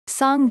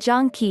Song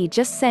Joong-ki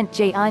just sent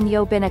Jeon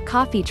Yeo a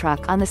coffee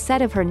truck on the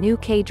set of her new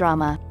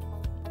K-drama.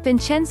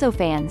 Vincenzo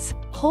fans,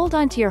 hold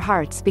on to your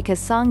hearts because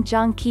Song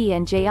Joong-ki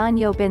and Jeon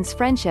Yeo's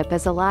friendship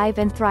is alive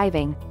and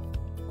thriving.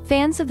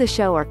 Fans of the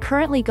show are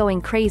currently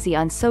going crazy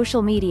on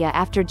social media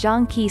after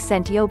Joong-ki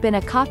sent Yeobin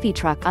a coffee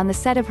truck on the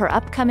set of her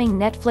upcoming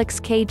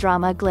Netflix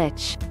K-drama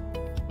Glitch.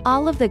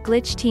 All of the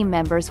Glitch team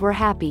members were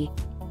happy.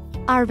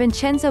 Our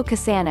Vincenzo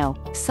Casano,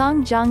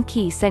 Song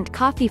Joong-ki sent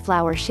coffee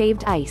flour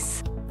shaved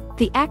ice.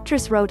 The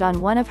actress wrote on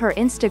one of her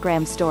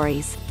Instagram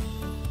stories.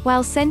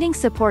 While sending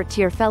support to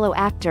your fellow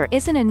actor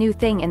isn't a new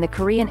thing in the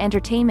Korean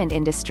entertainment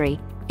industry,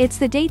 it's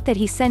the date that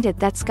he sent it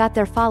that's got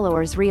their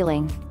followers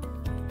reeling.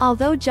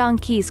 Although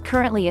Joong-ki's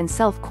currently in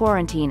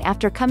self-quarantine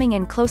after coming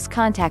in close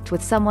contact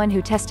with someone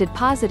who tested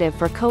positive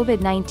for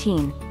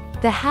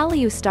COVID-19, the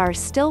Hallyu star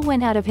still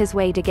went out of his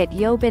way to get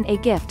Yeobin a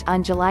gift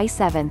on July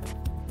 7th.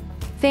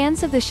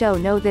 Fans of the show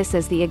know this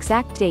as the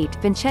exact date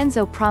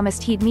Vincenzo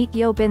promised he'd meet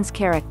Yeobin's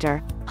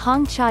character,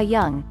 Hong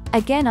Cha-young,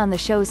 again on the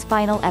show's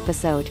final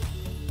episode.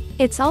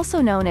 It's also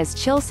known as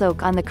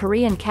Chilseok on the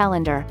Korean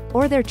calendar,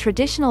 or their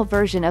traditional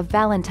version of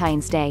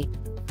Valentine's Day.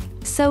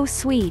 So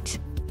sweet.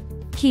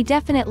 He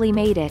definitely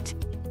made it.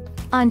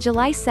 On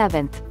July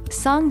 7th,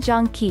 Song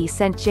Joong-ki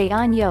sent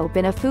Jeon Yeo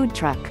a food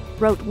truck,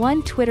 wrote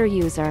one Twitter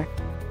user.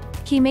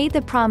 He made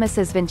the promise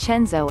as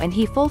Vincenzo and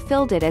he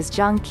fulfilled it as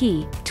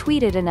Joong-ki,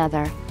 tweeted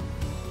another.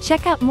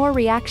 Check out more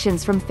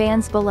reactions from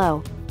fans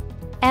below.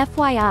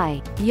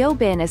 FYI,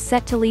 Yeobin is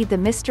set to lead the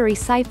mystery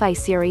sci-fi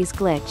series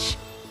Glitch.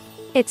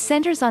 It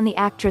centers on the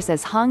actress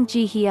as Hong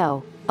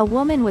Ji-hyo, a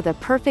woman with a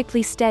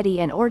perfectly steady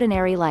and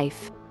ordinary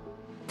life.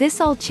 This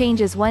all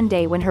changes one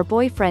day when her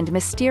boyfriend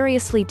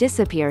mysteriously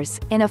disappears,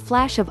 in a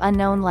flash of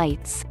unknown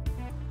lights.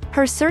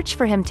 Her search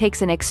for him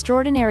takes an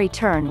extraordinary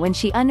turn when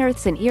she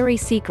unearths an eerie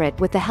secret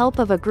with the help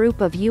of a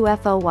group of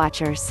UFO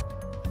watchers.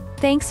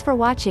 Thanks for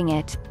watching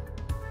it.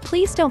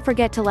 Please don't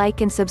forget to like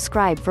and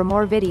subscribe for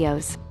more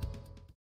videos.